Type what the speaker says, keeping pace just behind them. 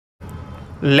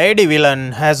Lady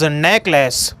Villain has a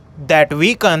necklace that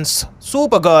weakens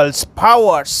Supergirl's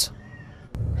powers.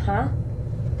 Huh?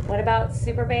 What about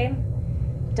Super Babe?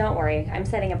 Don't worry, I'm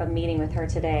setting up a meeting with her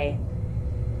today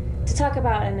to talk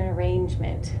about an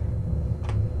arrangement.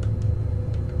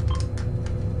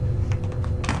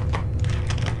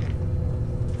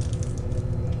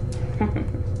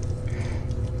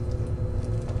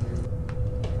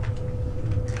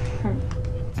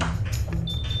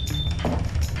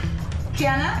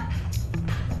 Jana?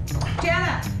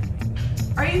 Jana?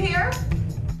 Are you here?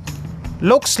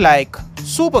 Looks like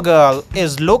Supergirl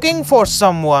is looking for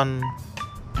someone.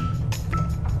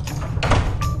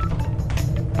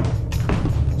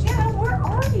 Jana, where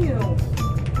are you?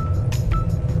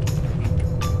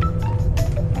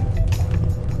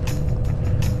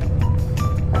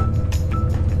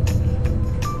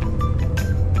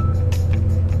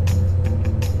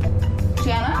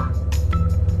 Jana?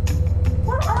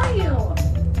 Where are you?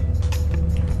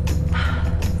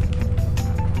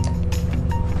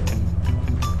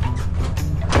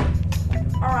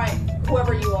 All right,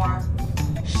 whoever you are,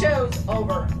 show's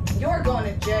over. You're going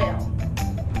to jail.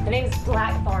 The name's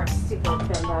Blackthorn, Super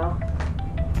Bimbo.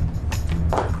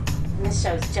 And this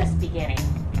show's just beginning.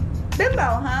 Bimbo,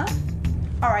 huh?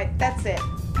 All right, that's it.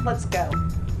 Let's go.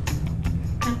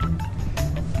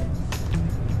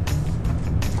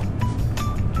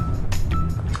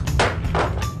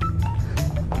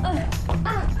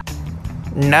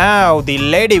 Now the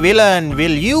Lady Villain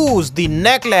will use the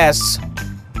necklace.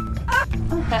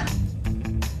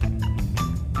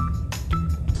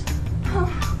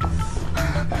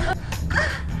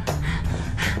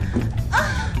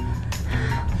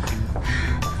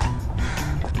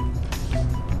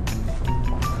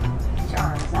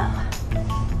 Arms up.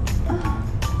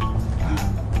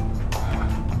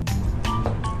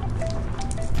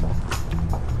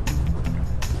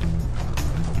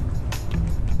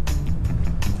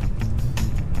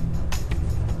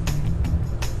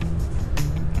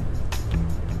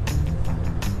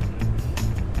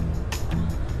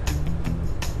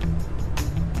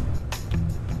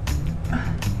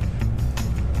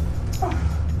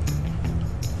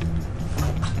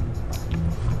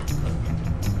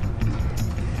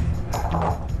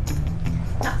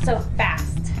 Not so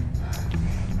fast.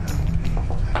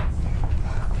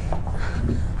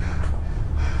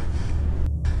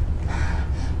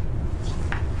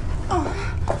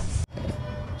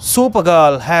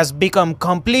 Supergirl has become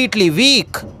completely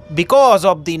weak because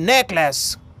of the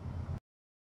necklace.